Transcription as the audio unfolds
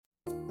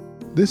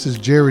This is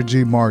Jerry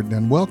G. Martin,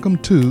 and welcome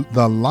to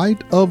The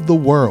Light of the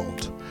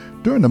World.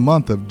 During the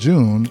month of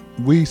June,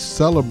 we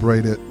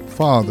celebrated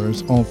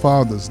fathers on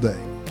Father's Day.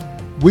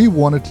 We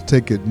wanted to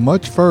take it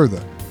much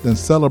further than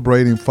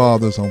celebrating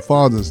fathers on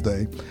Father's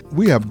Day.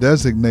 We have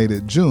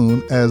designated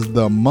June as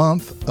the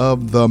month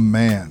of the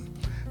man.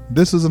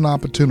 This is an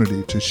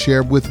opportunity to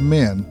share with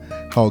men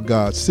how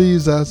God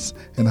sees us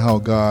and how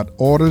God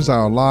orders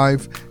our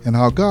life and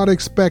how God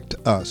expects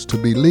us to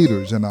be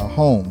leaders in our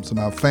homes, in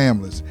our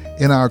families,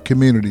 in our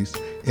communities,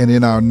 and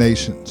in our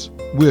nations.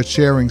 We are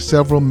sharing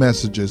several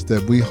messages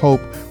that we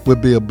hope will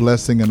be a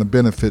blessing and a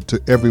benefit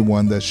to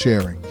everyone that's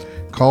sharing.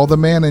 Call the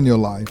man in your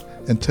life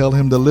and tell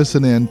him to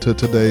listen in to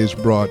today's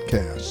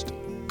broadcast.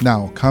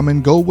 Now, come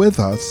and go with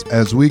us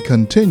as we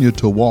continue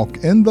to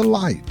walk in the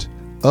light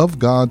of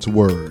God's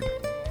Word.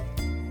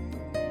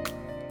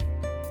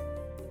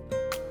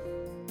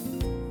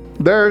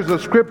 There's a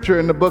scripture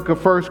in the book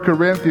of 1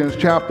 Corinthians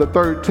chapter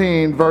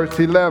 13, verse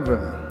 11.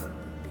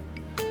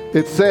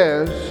 It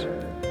says,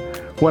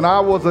 "When I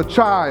was a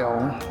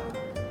child,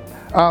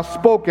 I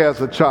spoke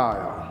as a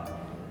child.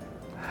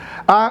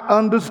 I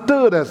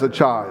understood as a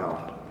child.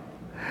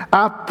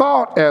 I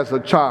thought as a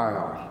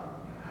child.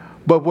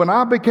 But when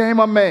I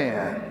became a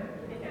man,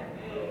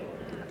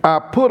 I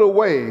put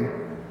away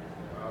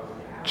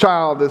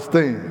childish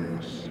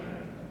things."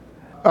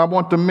 I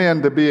want the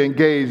men to be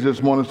engaged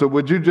this morning, so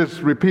would you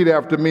just repeat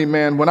after me,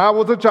 man? When I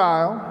was a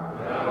child,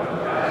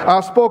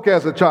 I spoke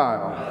as a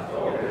child.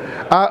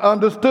 I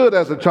understood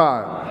as a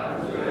child.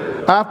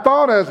 I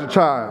thought as a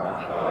child.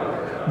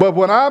 But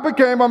when I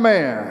became a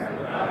man,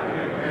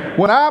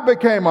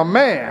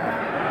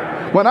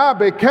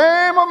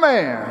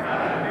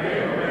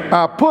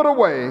 I put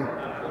away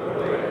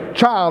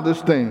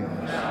childish things.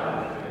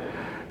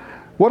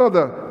 What are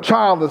the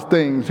childish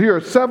things? Here are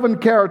 7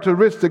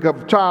 characteristics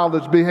of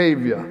childish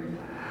behavior.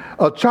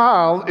 A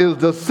child is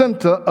the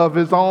center of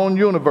his own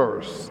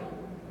universe.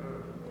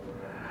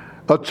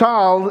 A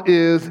child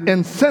is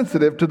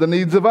insensitive to the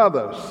needs of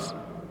others.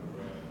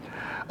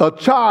 A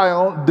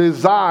child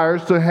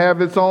desires to have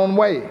its own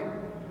way.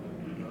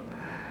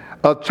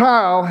 A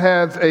child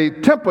has a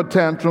temper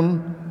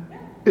tantrum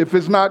if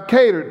it's not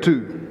catered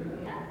to.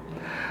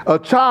 A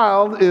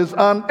child is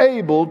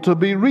unable to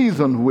be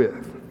reasoned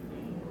with.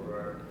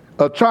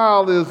 A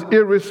child is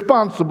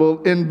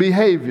irresponsible in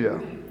behavior.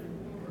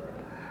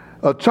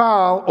 A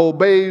child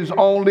obeys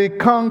only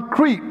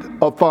concrete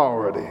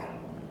authority.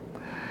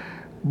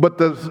 But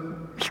the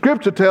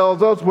scripture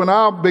tells us when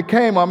I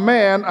became a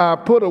man, I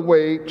put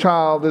away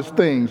childish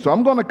things. So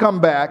I'm going to come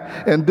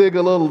back and dig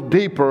a little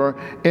deeper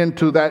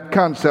into that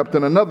concept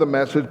in another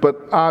message,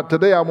 but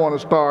today I want to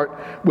start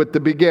with the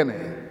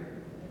beginning.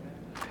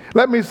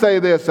 Let me say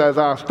this as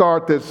I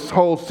start this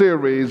whole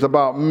series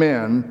about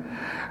men.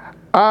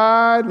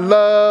 I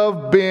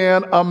love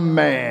being a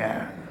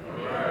man.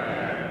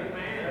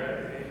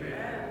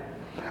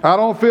 I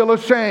don't feel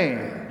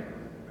ashamed.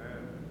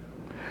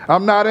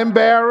 I'm not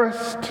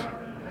embarrassed.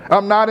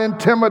 I'm not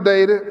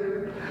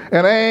intimidated.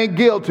 And I ain't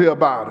guilty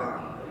about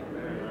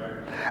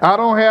it. I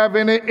don't have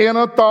any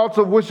inner thoughts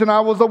of wishing I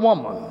was a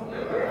woman.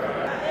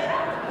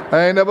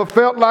 I ain't never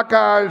felt like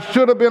I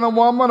should have been a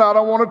woman. I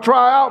don't want to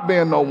try out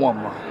being no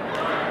woman.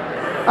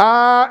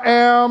 I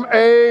am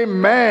a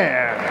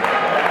man.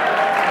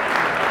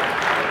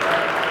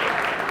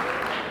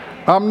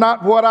 I'm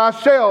not what I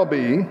shall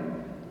be,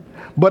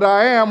 but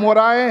I am what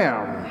I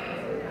am.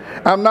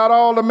 I'm not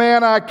all the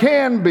man I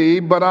can be,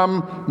 but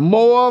I'm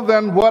more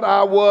than what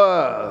I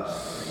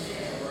was.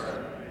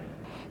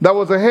 There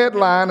was a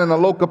headline in a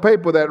local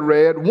paper that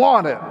read,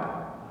 "Wanted,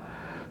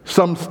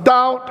 some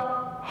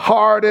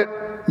stout-hearted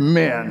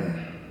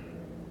men."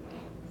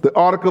 The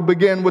article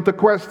began with the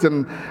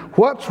question,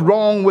 "What's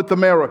wrong with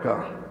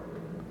America?"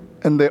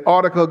 And the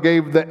article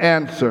gave the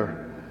answer,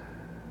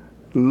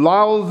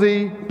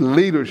 lousy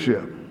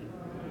leadership.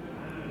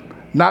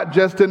 Not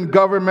just in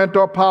government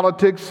or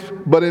politics,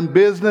 but in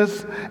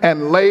business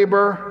and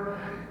labor,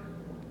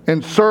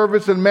 in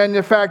service and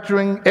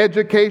manufacturing,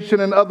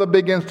 education and other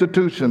big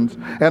institutions,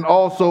 and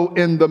also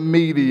in the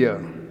media.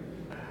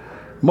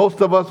 Most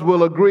of us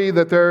will agree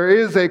that there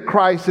is a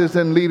crisis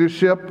in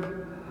leadership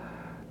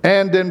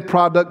and in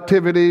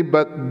productivity,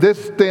 but this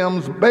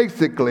stems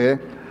basically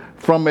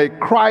from a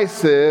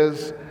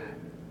crisis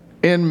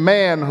in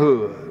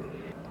manhood.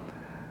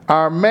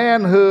 Our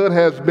manhood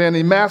has been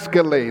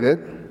emasculated,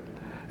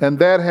 and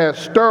that has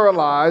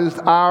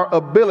sterilized our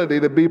ability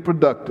to be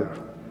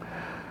productive.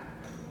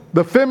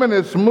 The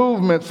feminist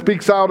movement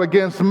speaks out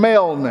against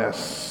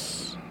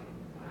maleness.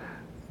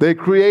 They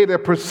create a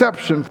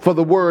perception for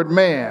the word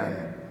man.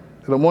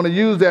 They don't want to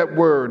use that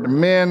word.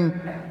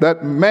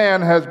 That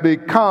man has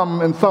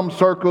become, in some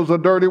circles, a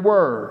dirty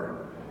word.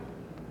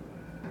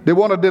 They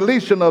want a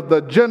deletion of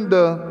the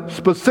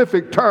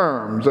gender-specific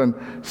terms and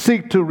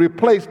seek to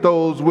replace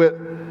those with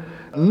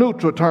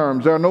neutral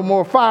terms. There are no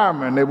more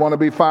firemen. They want to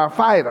be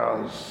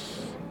firefighters.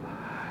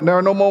 There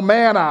are no more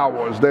man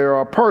hours. There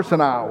are person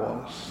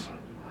hours.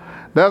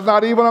 There's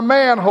not even a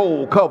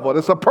manhole cover.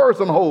 It's a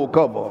person hole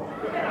cover.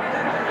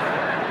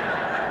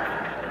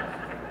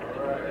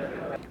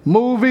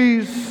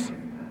 Movies,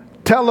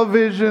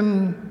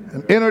 television,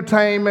 and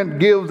entertainment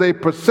gives a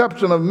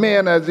perception of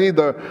men as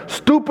either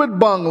stupid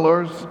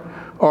bunglers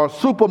or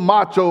super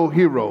macho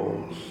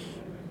heroes.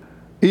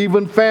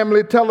 Even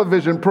family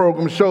television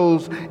program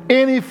shows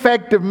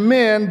ineffective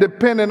men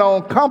depending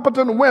on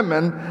competent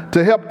women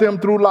to help them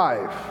through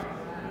life.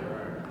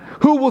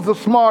 Who was the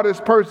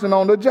smartest person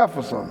on the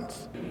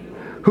Jeffersons?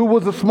 Who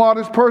was the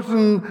smartest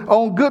person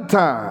on Good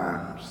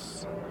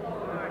Times?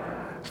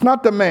 It's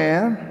not the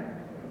man.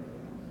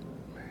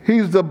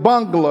 He's the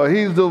bungler.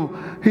 He's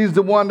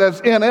the one that's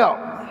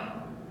inept.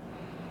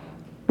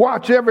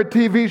 Watch every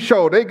TV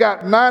show. They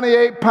got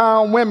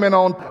 98-pound women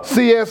on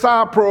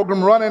CSI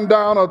program running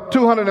down a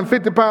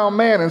 250-pound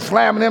man and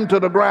slamming him to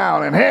the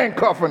ground and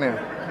handcuffing him.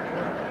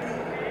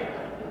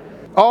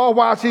 All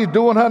while she's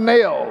doing her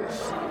nails.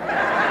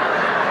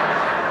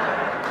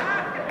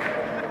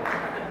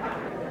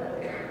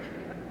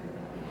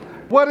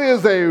 What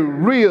is a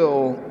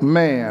real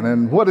man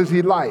and what is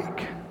he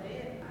like?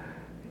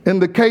 In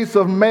the case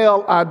of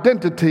male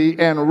identity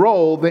and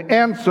role, the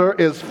answer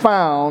is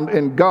found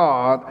in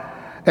God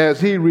as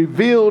he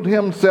revealed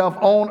himself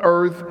on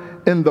earth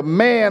in the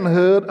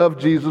manhood of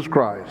Jesus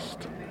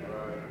Christ.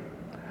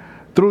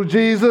 Through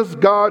Jesus,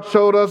 God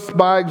showed us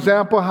by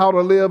example how to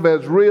live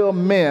as real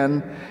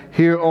men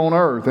here on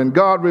earth. And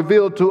God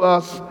revealed to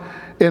us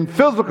in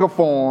physical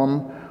form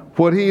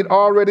what he'd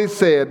already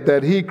said,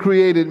 that he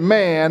created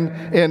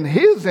man in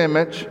his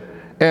image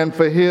and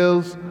for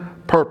his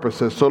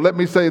purposes. So let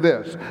me say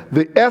this.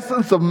 The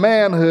essence of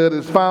manhood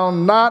is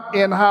found not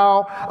in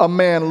how a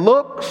man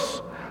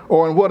looks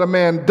or in what a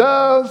man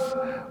does,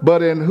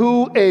 but in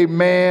who a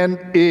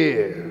man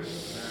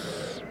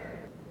is.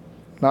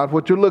 Not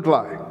what you look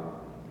like,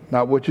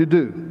 not what you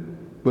do,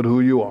 but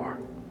who you are.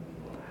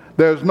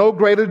 There's no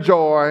greater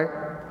joy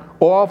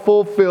or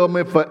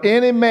fulfillment for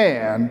any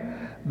man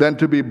than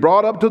to be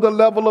brought up to the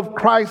level of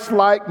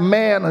Christ-like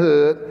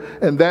manhood,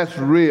 and that's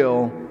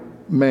real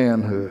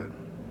manhood.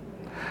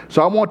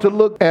 So I want to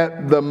look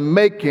at the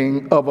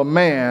making of a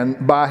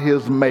man by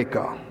his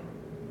maker.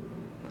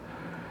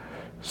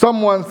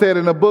 Someone said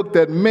in a book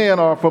that men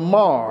are from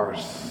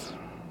Mars,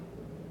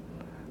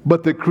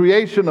 but the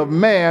creation of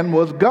man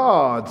was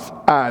God's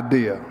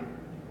idea.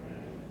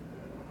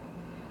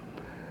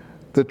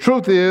 The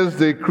truth is,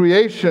 the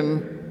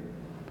creation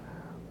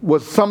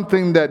was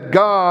something that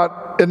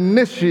God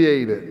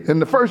initiated. In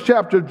the first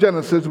chapter of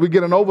Genesis, we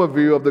get an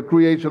overview of the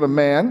creation of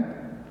man.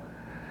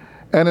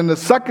 And in the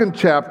second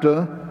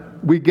chapter,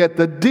 we get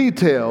the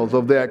details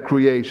of that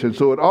creation.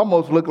 So it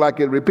almost looks like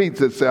it repeats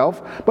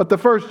itself. But the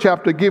first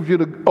chapter gives you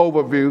the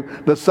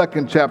overview. The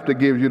second chapter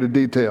gives you the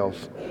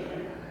details.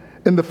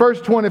 In the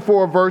first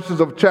 24 verses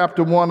of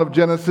chapter 1 of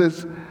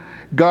Genesis,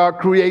 God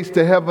creates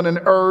the heaven and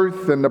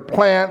earth and the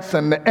plants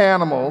and the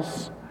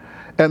animals.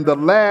 And the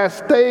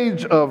last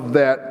stage of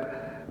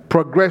that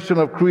progression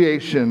of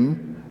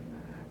creation,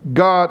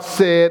 God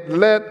said,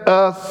 "Let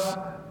us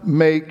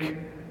make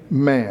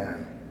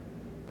man."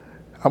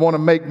 I want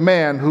to make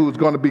man who's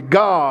going to be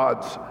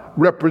God's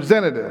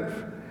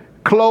representative,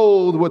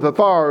 clothed with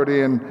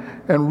authority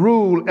and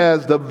rule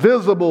as the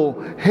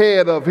visible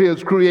head of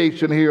his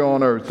creation here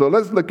on earth. So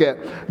let's look at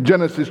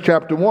Genesis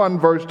chapter 1,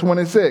 verse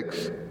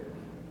 26.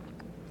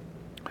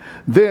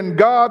 Then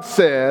God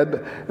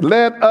said,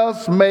 "Let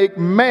us make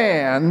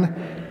man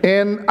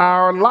in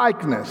our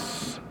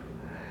likeness,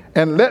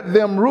 and let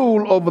them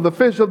rule over the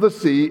fish of the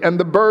sea and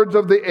the birds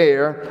of the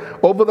air,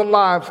 over the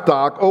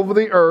livestock, over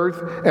the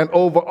earth, and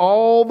over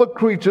all the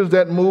creatures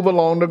that move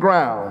along the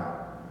ground."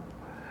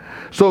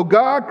 So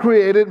God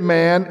created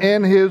man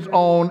in his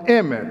own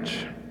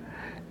image.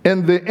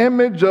 In the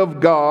image of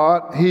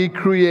God, he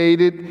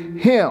created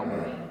him.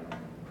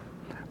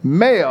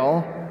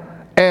 Male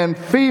and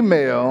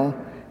female,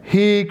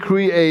 he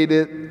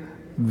created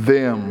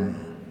them.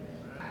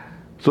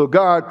 So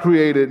God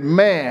created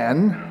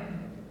man.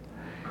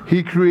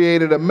 He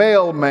created a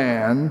male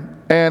man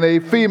and a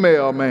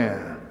female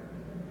man.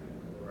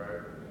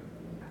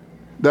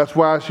 That's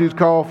why she's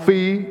called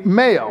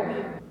female.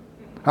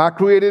 I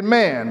created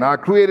man. I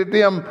created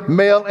them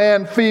male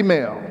and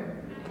female.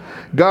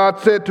 God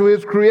said to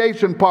his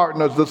creation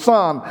partners, the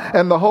Son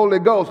and the Holy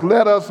Ghost,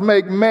 "Let us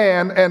make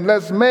man, and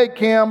let's make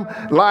him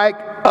like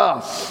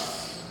us."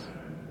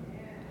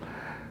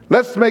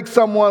 Let's make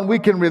someone we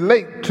can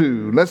relate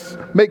to. Let's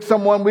make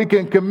someone we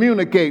can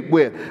communicate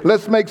with.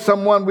 Let's make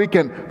someone we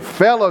can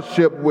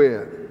fellowship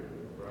with.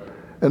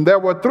 And there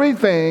were three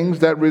things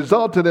that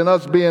resulted in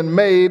us being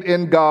made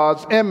in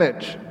God's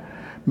image.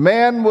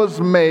 Man was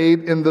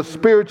made in the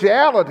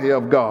spirituality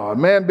of God.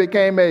 Man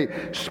became a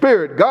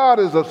spirit. God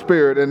is a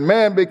spirit, and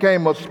man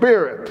became a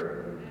spirit.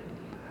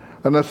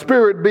 And a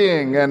spirit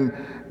being, and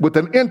with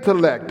an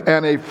intellect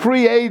and a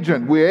free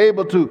agent, we're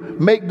able to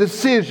make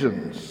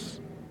decisions.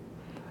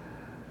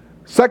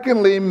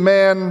 Secondly,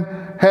 man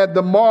had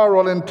the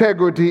moral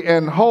integrity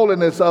and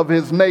holiness of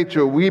his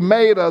nature. He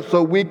made us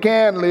so we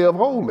can live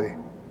holy.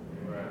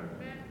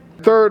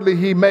 Thirdly,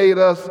 he made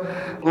us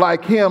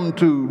like him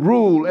to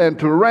rule and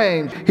to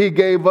reign. He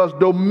gave us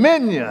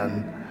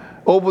dominion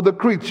over the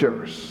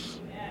creatures.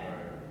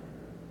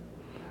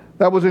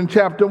 That was in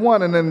chapter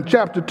 1. And in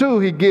chapter 2,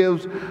 he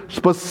gives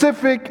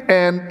specific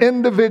and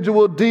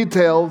individual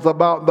details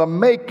about the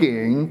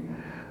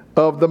making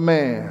of the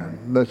man.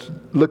 Let's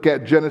look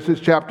at Genesis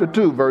chapter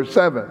 2, verse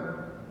 7.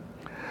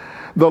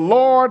 The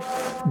Lord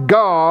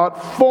God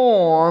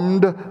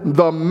formed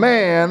the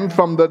man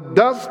from the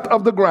dust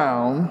of the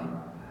ground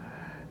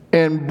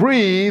and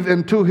breathed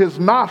into his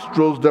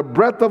nostrils the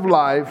breath of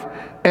life,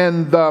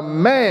 and the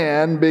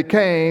man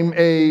became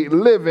a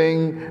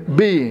living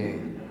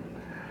being.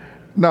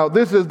 Now,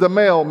 this is the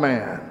male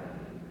man.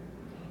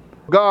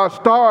 God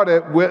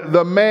started with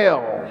the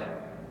male.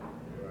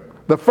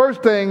 The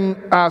first thing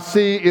I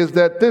see is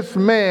that this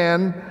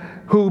man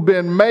who'd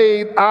been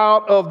made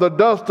out of the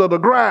dust of the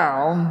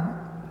ground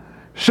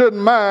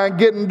shouldn't mind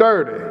getting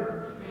dirty.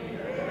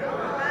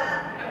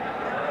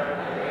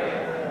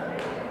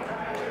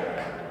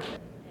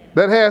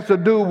 That has to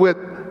do with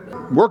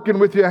working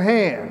with your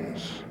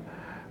hands,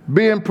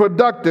 being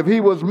productive.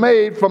 He was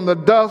made from the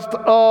dust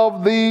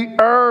of the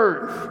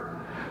earth.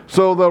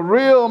 So the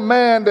real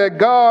man that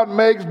God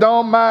makes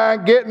don't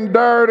mind getting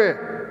dirty.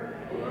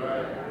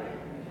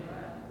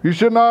 You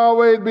shouldn't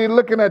always be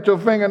looking at your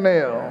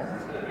fingernails.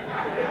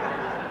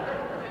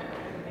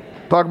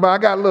 Talking about, I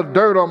got a little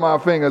dirt on my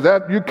fingers.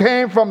 That you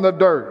came from the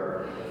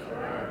dirt.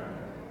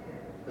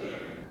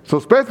 So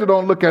especially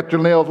don't look at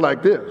your nails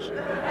like this.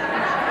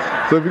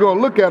 So if you're going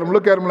to look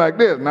at them like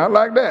this, not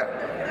like that.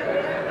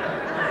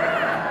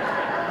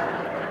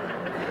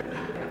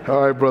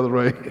 All right, Brother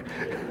Ray.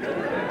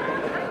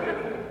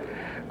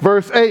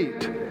 Verse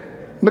 8,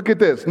 look at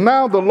this.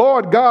 Now the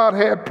Lord God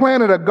had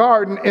planted a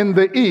garden in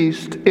the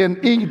east in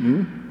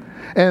Eden,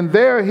 and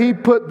there he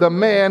put the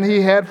man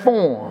he had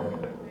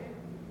formed.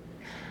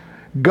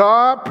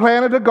 God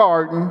planted a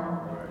garden,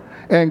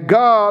 and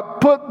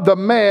God put the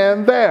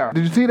man there.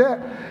 Did you see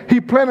that?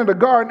 He planted a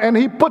garden, and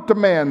he put the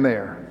man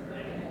there.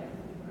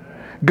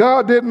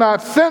 God did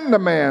not send the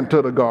man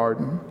to the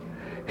garden.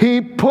 He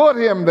put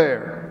him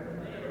there.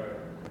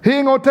 He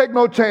ain't going to take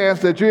no chance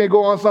that you ain't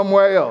going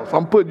somewhere else.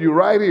 I'm putting you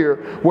right here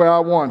where I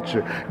want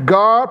you.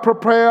 God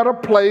prepared a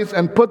place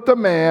and put the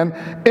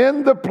man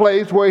in the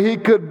place where he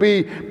could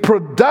be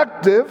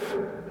productive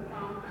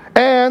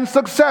and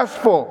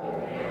successful.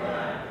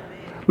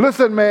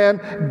 Listen,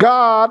 man,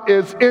 God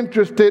is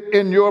interested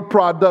in your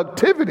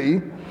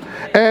productivity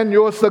and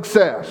your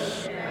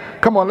success.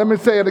 Come on, let me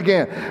say it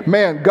again.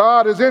 Man,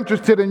 God is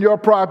interested in your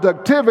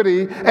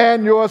productivity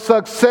and your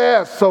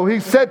success. So he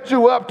set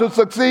you up to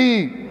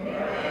succeed.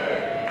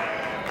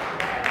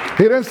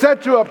 He didn't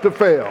set you up to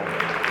fail.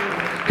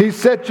 He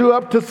set you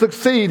up to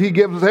succeed. He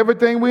gives us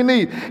everything we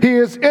need. He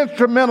is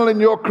instrumental in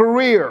your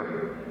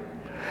career.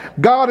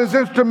 God is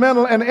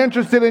instrumental and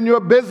interested in your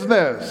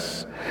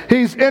business.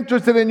 He's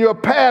interested in your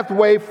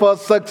pathway for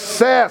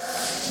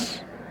success.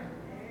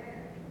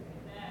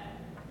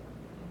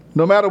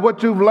 No matter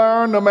what you've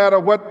learned, no matter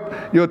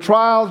what your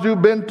trials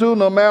you've been through,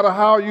 no matter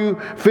how you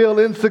feel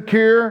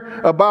insecure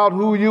about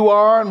who you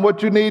are and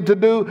what you need to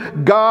do,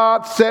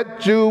 God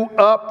set you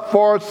up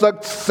for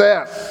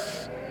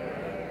success.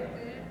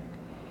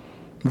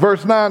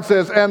 Verse 9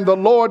 says, and the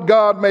Lord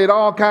God made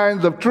all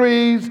kinds of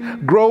trees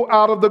grow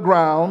out of the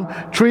ground,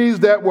 trees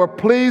that were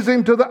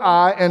pleasing to the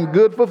eye and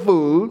good for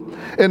food.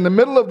 In the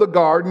middle of the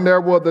garden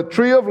there were the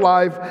tree of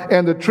life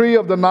and the tree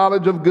of the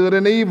knowledge of good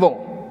and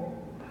evil.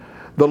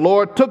 The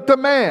Lord took the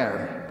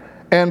man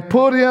and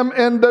put him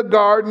in the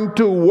garden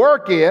to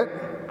work it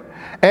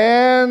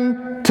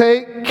and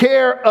take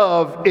care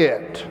of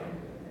it.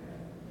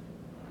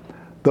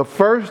 The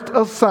first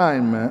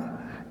assignment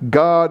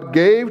God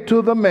gave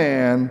to the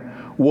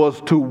man was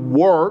to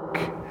work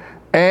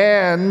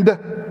and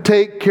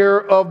take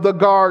care of the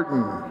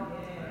garden.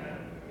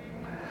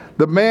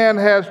 The man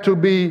has to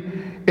be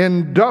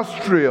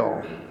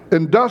industrious.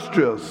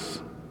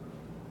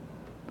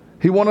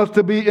 He wants us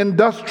to be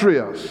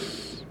industrious.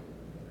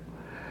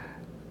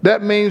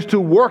 That means to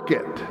work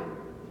it.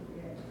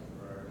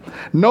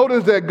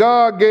 Notice that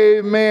God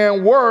gave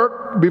man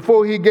work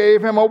before he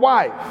gave him a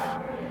wife.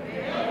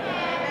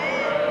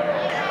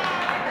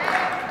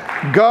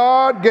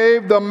 God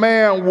gave the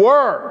man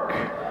work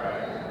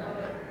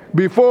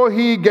before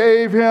he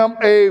gave him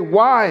a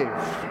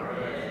wife.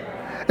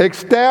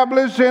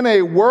 Establishing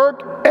a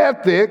work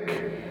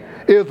ethic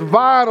is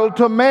vital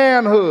to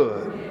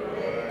manhood.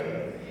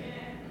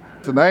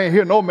 So I ain't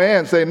hear no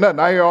man say nothing.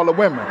 I hear all the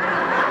women.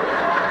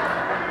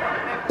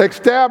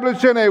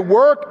 Establishing a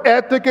work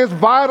ethic is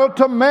vital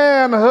to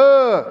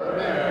manhood.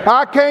 Amen.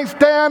 I can't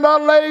stand a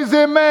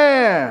lazy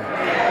man.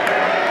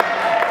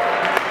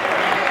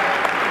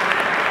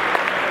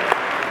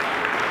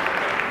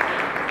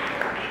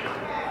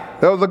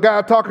 There was a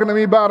guy talking to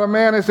me about a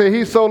man and said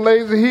he's so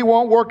lazy he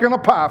won't work in a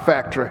pie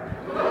factory.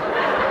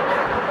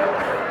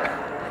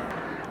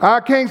 I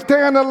can't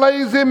stand a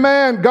lazy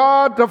man.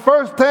 God, the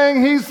first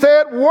thing he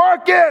said,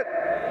 work it.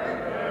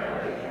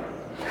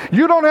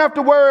 You don't have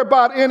to worry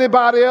about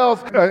anybody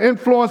else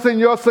influencing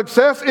your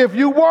success if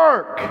you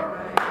work.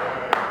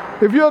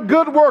 If you're a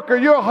good worker,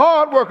 you're a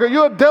hard worker,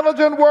 you're a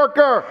diligent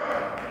worker,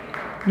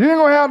 You ain't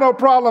going to have no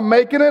problem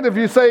making it if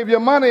you save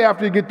your money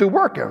after you get through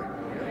working.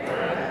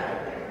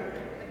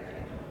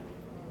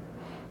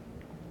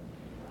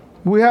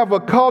 We have a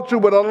culture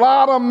with a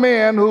lot of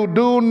men who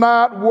do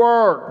not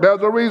work.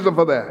 There's a reason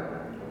for that.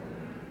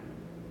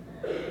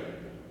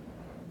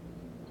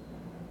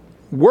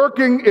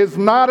 Working is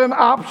not an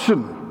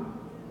option.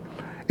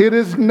 It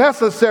is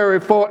necessary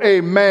for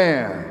a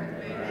man.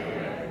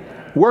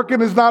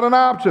 Working is not an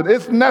option.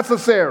 It's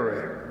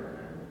necessary.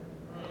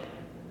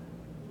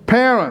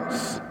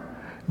 Parents,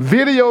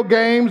 video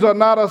games are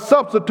not a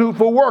substitute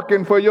for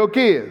working for your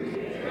kids.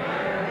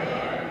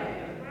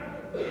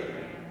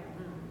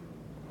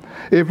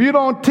 If you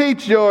don't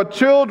teach your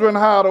children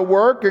how to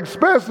work,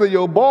 especially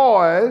your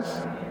boys,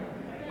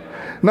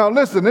 now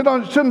listen,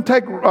 shouldn't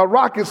take a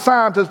rocket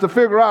scientist to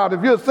figure out,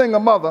 if you're a single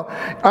mother,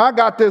 I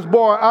got this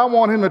boy, I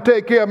want him to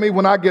take care of me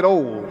when I get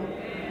old.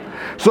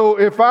 So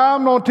if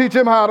I'm going to teach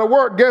him how to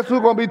work, guess who's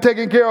going to be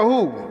taking care of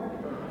who?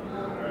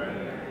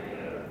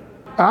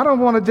 I don't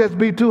want to just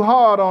be too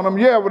hard on him.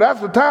 Yeah, but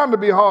that's the time to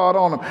be hard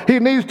on him. He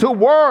needs to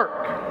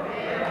work.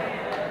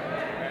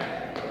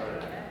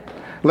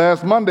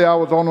 Last Monday, I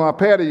was on my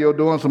patio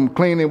doing some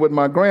cleaning with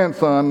my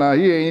grandson. Now,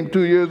 he ain't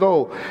 2 years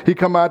old. He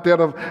come out there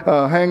to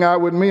hang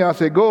out with me. I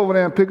said, go over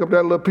there and pick up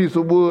that little piece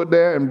of wood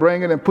there and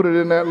bring it and put it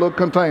in that little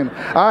container.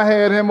 I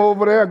had him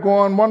over there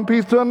going one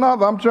piece to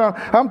another.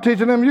 I'm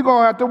teaching him, you're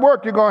going to have to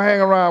work. You're going to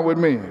hang around with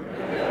me.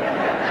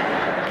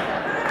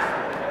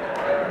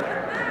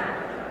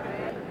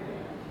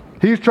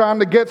 He's trying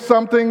to get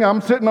something.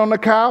 I'm sitting on the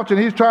couch, and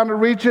he's trying to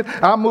reach it.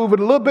 I move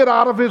it a little bit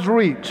out of his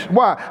reach.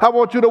 Why? I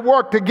want you to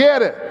work to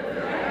get it.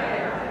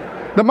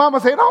 The mama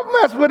said,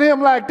 don't mess with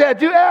him like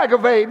that. You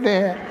aggravating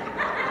him.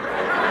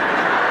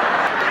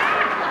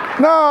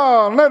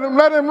 No,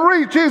 let him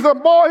reach. He's a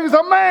boy. He's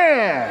a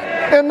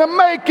man in the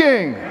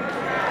making.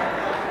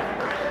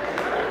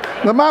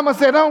 The mama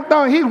said,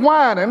 don't. He's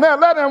whining. Now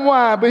let him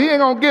whine, but he ain't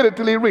going to get it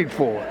till he reach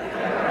for it.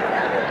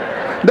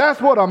 That's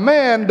what a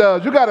man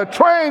does. You got to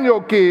train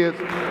your kids.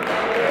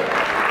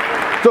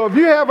 So if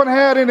you haven't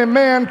had any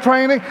man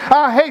training,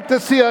 I hate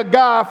to see a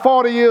guy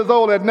 40 years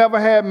old that never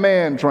had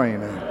man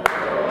training.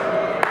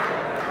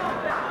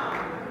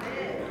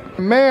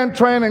 Man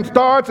training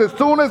starts as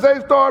soon as they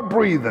start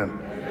breathing.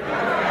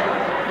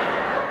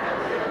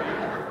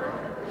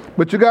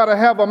 But you got to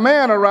have a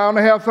man around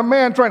to have some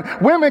man training.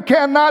 Women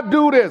cannot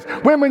do this.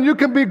 Women, you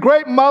can be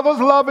great mothers,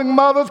 loving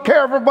mothers,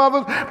 careful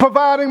mothers,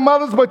 providing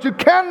mothers, but you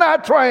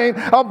cannot train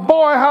a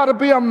boy how to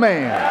be a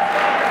man.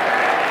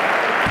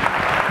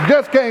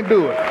 Just can't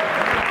do it.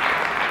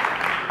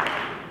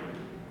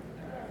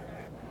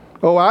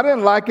 Oh, I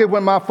didn't like it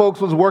when my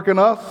folks was working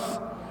us.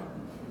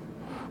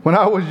 When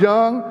I was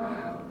young,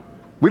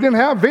 we didn't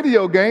have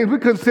video games. We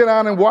couldn't sit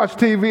down and watch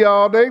TV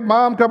all day.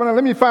 Mom coming in,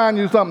 let me find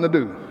you something to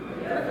do.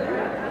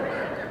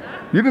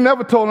 You didn't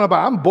ever told him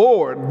about, I'm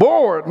bored.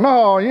 Bored?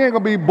 No, you ain't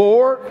going to be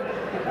bored.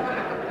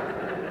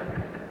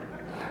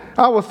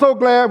 I was so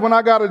glad when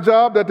I got a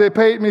job that they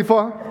paid me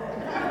for.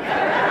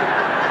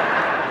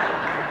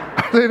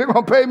 I said, they're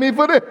going to pay me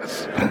for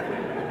this.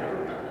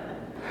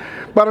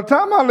 By the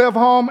time I left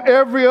home,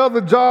 every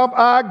other job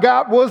I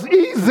got was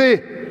easy.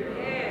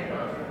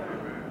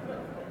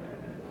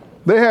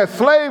 They had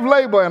slave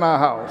labor in our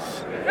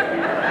house.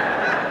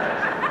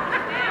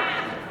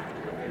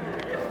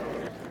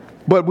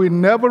 But we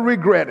never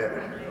regret it.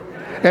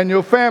 And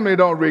your family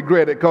don't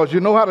regret it because you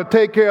know how to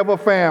take care of a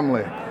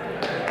family.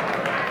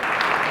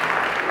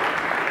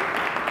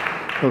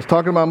 I was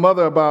talking to my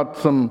mother about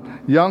some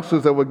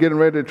youngsters that were getting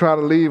ready to try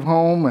to leave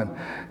home, and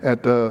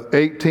at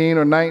 18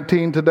 or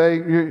 19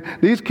 today,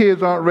 these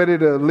kids aren't ready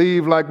to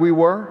leave like we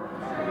were.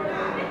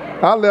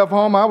 I left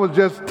home, I was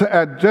just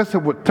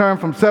turned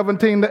from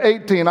 17 to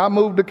 18. I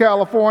moved to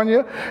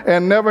California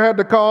and never had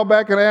to call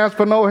back and ask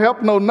for no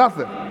help, no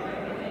nothing.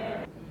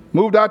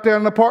 Moved out there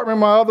in an apartment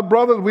with my other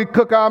brothers. We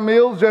cook our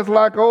meals just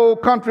like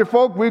old country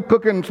folk. We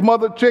cooking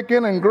smothered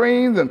chicken and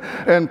greens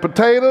and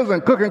potatoes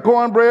and cooking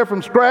cornbread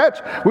from scratch.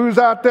 We was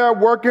out there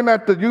working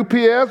at the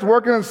UPS,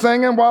 working and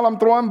singing while I'm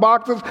throwing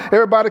boxes.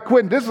 Everybody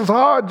quitting. This is a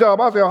hard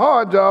job. I said, a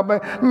hard job, man.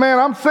 Man,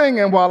 I'm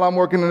singing while I'm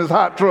working in this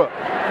hot truck.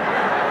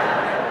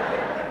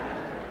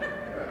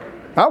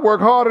 I work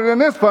harder than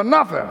this for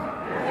nothing.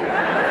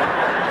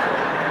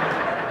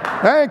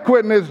 I ain't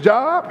quitting this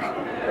job.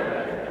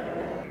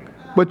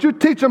 But you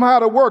teach them how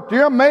to work,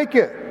 they'll make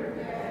it.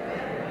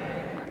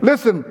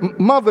 Listen,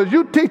 mothers,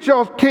 you teach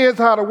your kids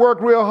how to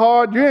work real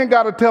hard, you ain't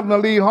got to tell them to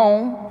leave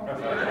home.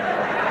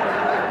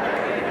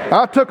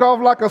 I took off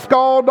like a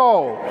scald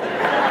dog.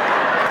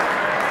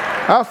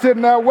 I was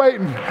sitting there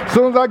waiting. As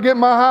soon as I get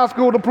my high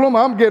school diploma,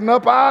 I'm getting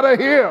up out of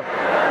here.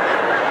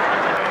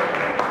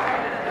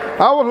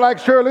 I was like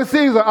Shirley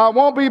Caesar. I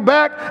won't be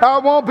back. I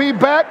won't be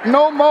back.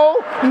 No more,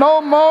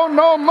 no more,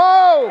 no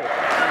more.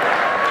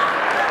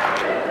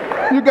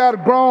 You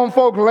got grown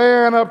folk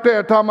laying up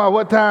there talking about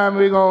what time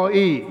we going to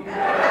eat.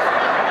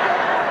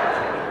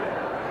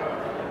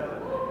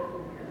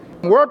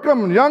 Work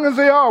them, young as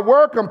they are,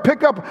 work them,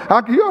 pick up.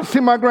 You ought to see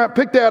my grand,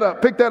 pick that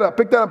up, put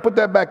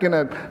that back in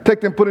there,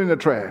 take them, put it in the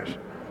trash.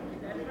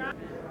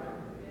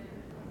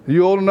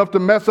 You old enough to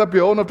mess up,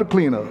 you're old enough to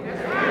clean up.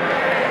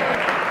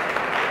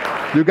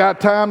 You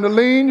got time to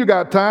lean, you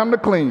got time to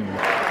clean.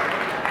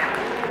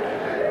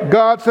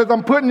 God says,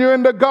 I'm putting you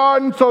in the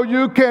garden so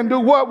you can do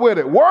what with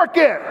it? Work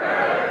it.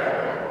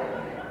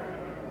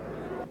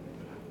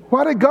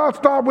 Why did God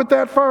start with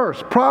that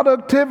first?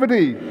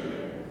 Productivity.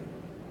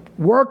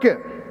 Work it.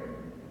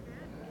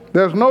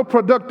 There's no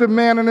productive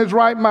man in his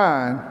right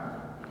mind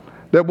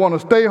that want to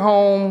stay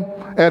home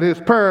at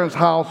his parents'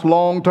 house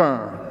long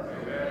term.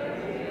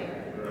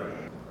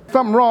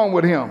 Something wrong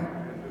with him.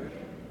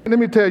 Let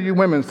me tell you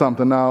women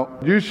something now.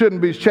 You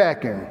shouldn't be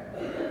shacking.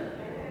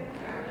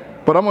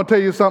 But I'm going to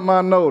tell you something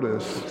I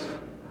noticed.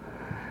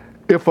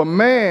 If a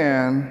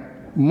man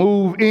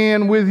move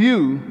in with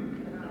you,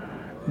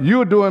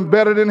 you're doing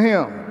better than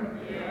him.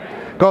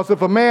 Because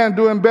if a man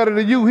doing better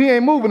than you, he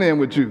ain't moving in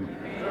with you.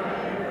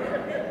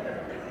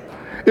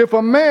 If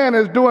a man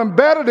is doing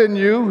better than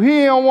you,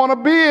 he don't want to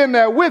be in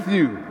there with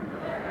you.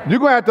 You're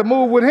going to have to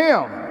move with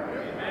him.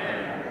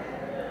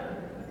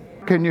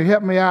 Can you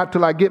help me out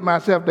till I get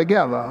myself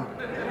together?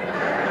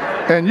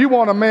 And you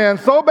want a man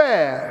so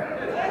bad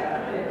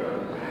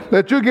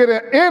that you get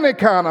any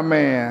kind of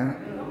man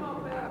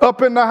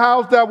up in the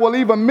house that will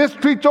even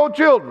mistreat your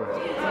children.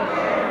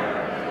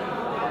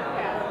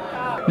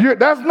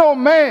 That's no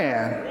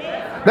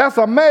man. That's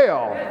a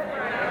male.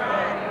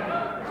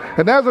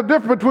 And there's a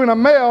difference between a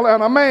male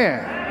and a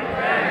man.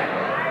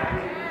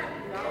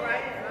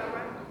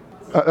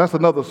 That's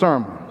another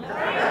sermon.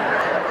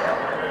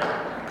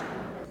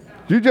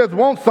 You just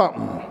want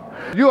something.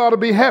 You ought to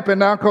be happy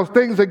now because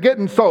things are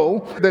getting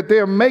so that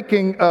they're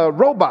making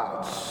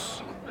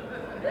robots.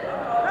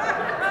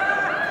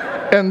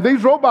 And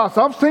these robots,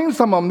 I've seen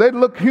some of them. They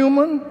look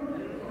human.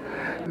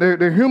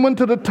 They're human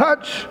to the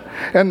touch.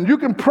 And you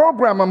can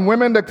program them,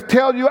 women, that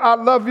tell you, I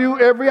love you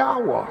every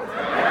hour.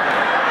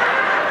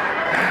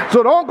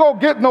 So don't go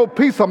get no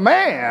piece of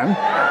man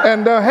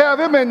and have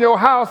him in your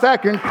house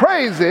acting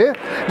crazy.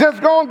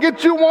 Just go and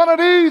get you one of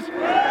these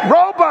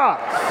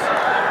robots.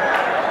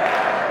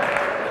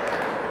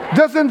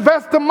 Just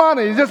invest the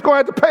money. You're just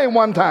going to have to pay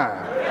one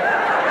time.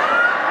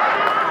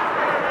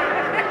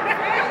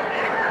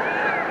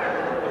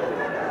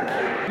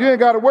 You ain't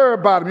got to worry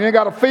about him. You ain't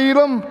got to feed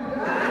him.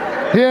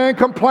 He ain't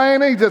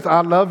complaining. Just,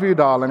 I love you,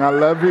 darling. I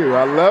love you.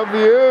 I love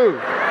you.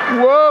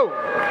 Whoa.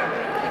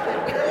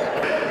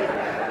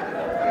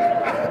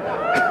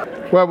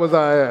 Where was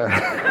I at?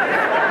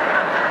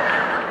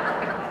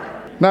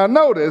 Now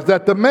notice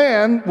that the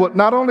man,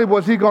 not only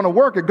was he going to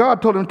work it,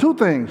 God told him two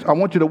things. I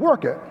want you to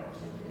work it,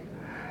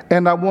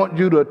 and I want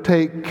you to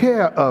take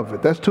care of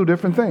it. That's two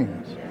different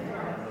things.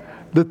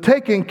 The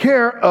taking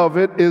care of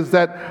it is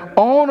that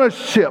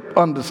ownership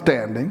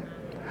understanding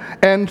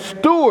and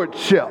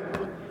stewardship.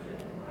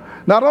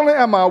 Not only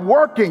am I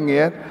working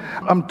it,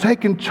 I'm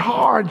taking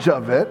charge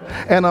of it,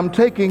 and I'm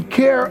taking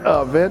care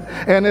of it,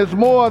 and it's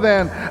more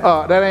than,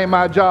 that ain't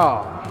my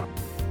job.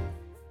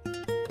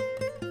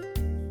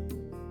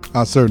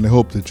 I certainly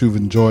hope that you've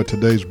enjoyed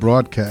today's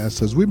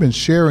broadcast as we've been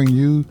sharing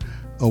you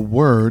a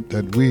word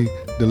that we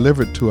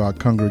delivered to our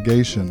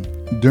congregation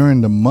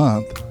during the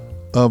month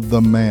of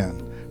the man.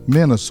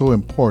 Men are so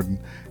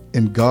important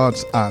in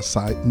God's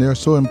eyesight, and they're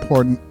so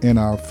important in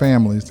our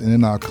families and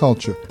in our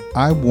culture.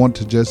 I want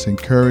to just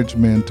encourage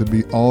men to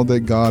be all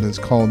that God has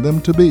called them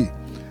to be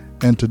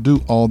and to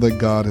do all that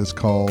God has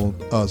called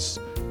us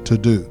to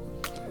do.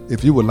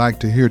 If you would like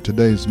to hear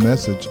today's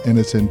message in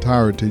its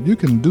entirety, you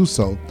can do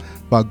so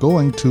by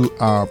going to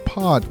our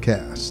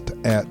podcast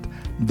at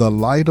The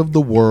Light of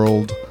the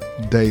World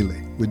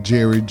Daily with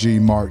Jerry G.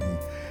 Martin.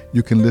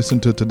 You can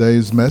listen to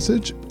today's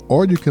message,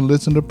 or you can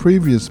listen to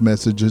previous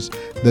messages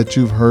that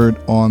you've heard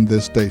on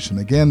this station.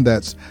 Again,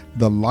 that's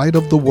The Light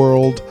of the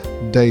World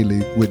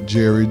Daily with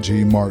Jerry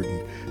G.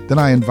 Martin. Then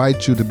I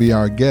invite you to be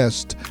our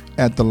guest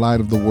at The Light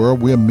of the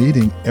World. We're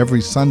meeting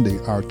every Sunday.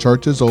 Our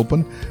church is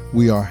open.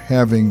 We are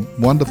having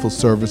wonderful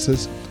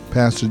services.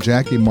 Pastor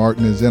Jackie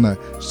Martin is in a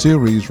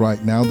series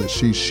right now that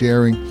she's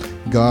sharing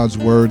God's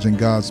words and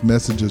God's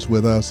messages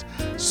with us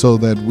so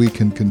that we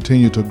can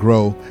continue to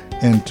grow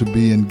and to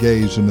be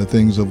engaged in the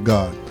things of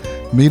God.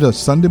 Meet us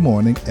Sunday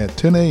morning at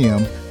 10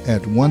 a.m.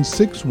 at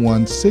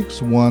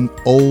 16161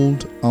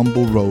 Old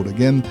Humble Road.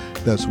 Again,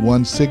 that's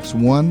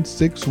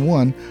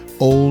 16161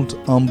 Old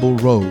Humble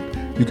Road.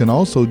 You can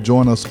also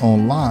join us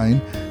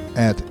online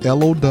at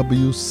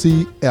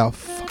lowcf.org.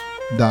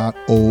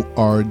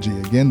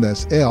 Again,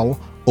 that's lowcf.org.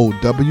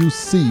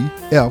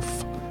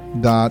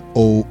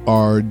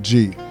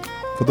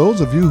 For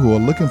those of you who are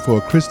looking for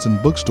a Christian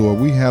bookstore,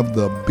 we have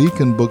the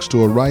Beacon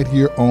Bookstore right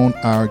here on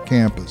our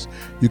campus.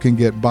 You can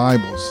get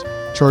Bibles,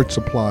 church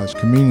supplies,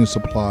 communion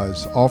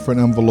supplies, offering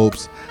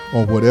envelopes,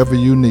 or whatever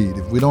you need.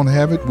 If we don't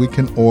have it, we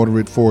can order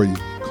it for you.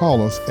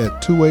 Call us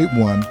at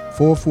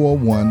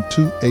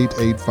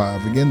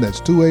 281-441-2885. Again,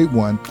 that's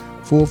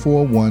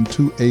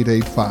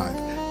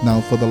 281-441-2885. Now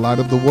for the Light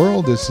of the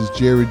World, this is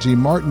Jerry G.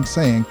 Martin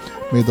saying,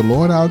 may the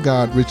Lord our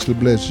God richly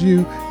bless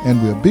you,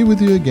 and we'll be with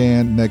you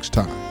again next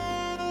time.